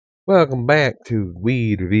Welcome back to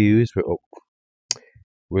Weed Reviews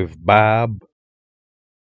with Bob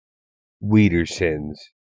Wiedersehen.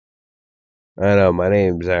 I know my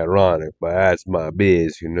name's ironic, but that's my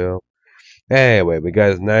biz. Anyway, we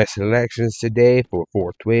got nice selections today for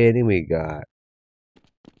 420. We got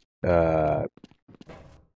uh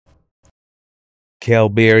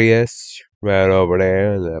Calberius right over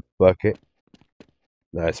there in the bucket.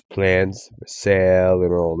 Nice plants for sale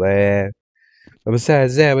and all that. But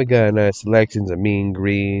besides that, we got nice selections of mean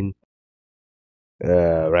green.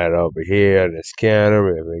 Right over here on this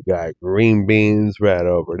counter, and we got green beans right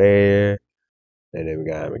over there. And then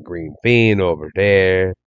we got a green bean over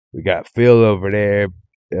there. We got Phil over there,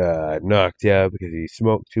 knocked out because he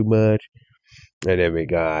smoked too much. And then we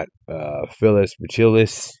got Phyllis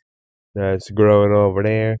Bacillus that's growing over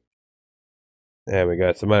there. And we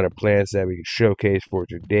got some other plants that we can showcase for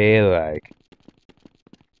today, like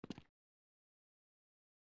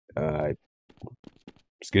uh,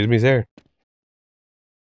 excuse me, sir.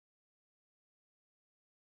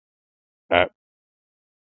 Uh,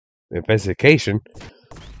 Investigation.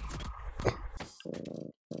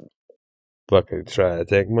 Fucking try to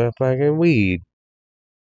take my fucking weed.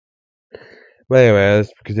 But anyway,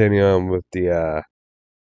 let's continue on with the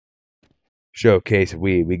showcase of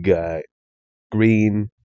weed. We got green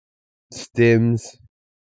stems.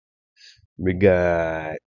 We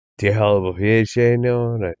got the hell of a fish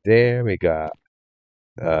channel right there. We got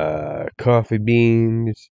coffee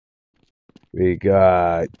beans. We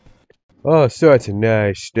got all sorts of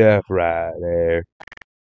nice stuff right there.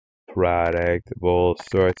 Product of all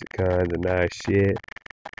sorts of kinds of nice shit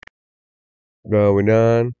going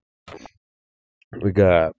on. We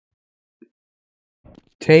got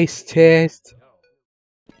taste test.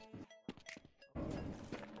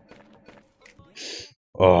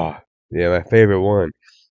 Oh, yeah, my favorite one.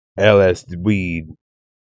 LS weed.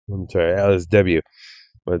 I'm sorry, LSW.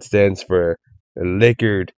 What stands for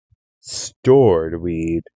liquored stored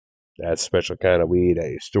weed. That's a special kind of weed that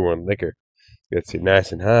you store in liquor. Gets you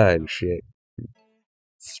nice and high and shit.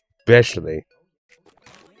 Especially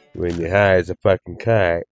when you're high as a fucking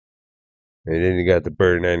kite. And then you got the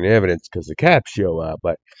burden on your evidence because the cops show up.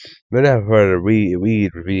 But we're not for the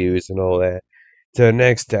weed reviews and all that. Till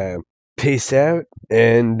next time, peace out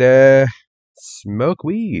and smoke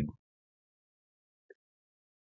weed.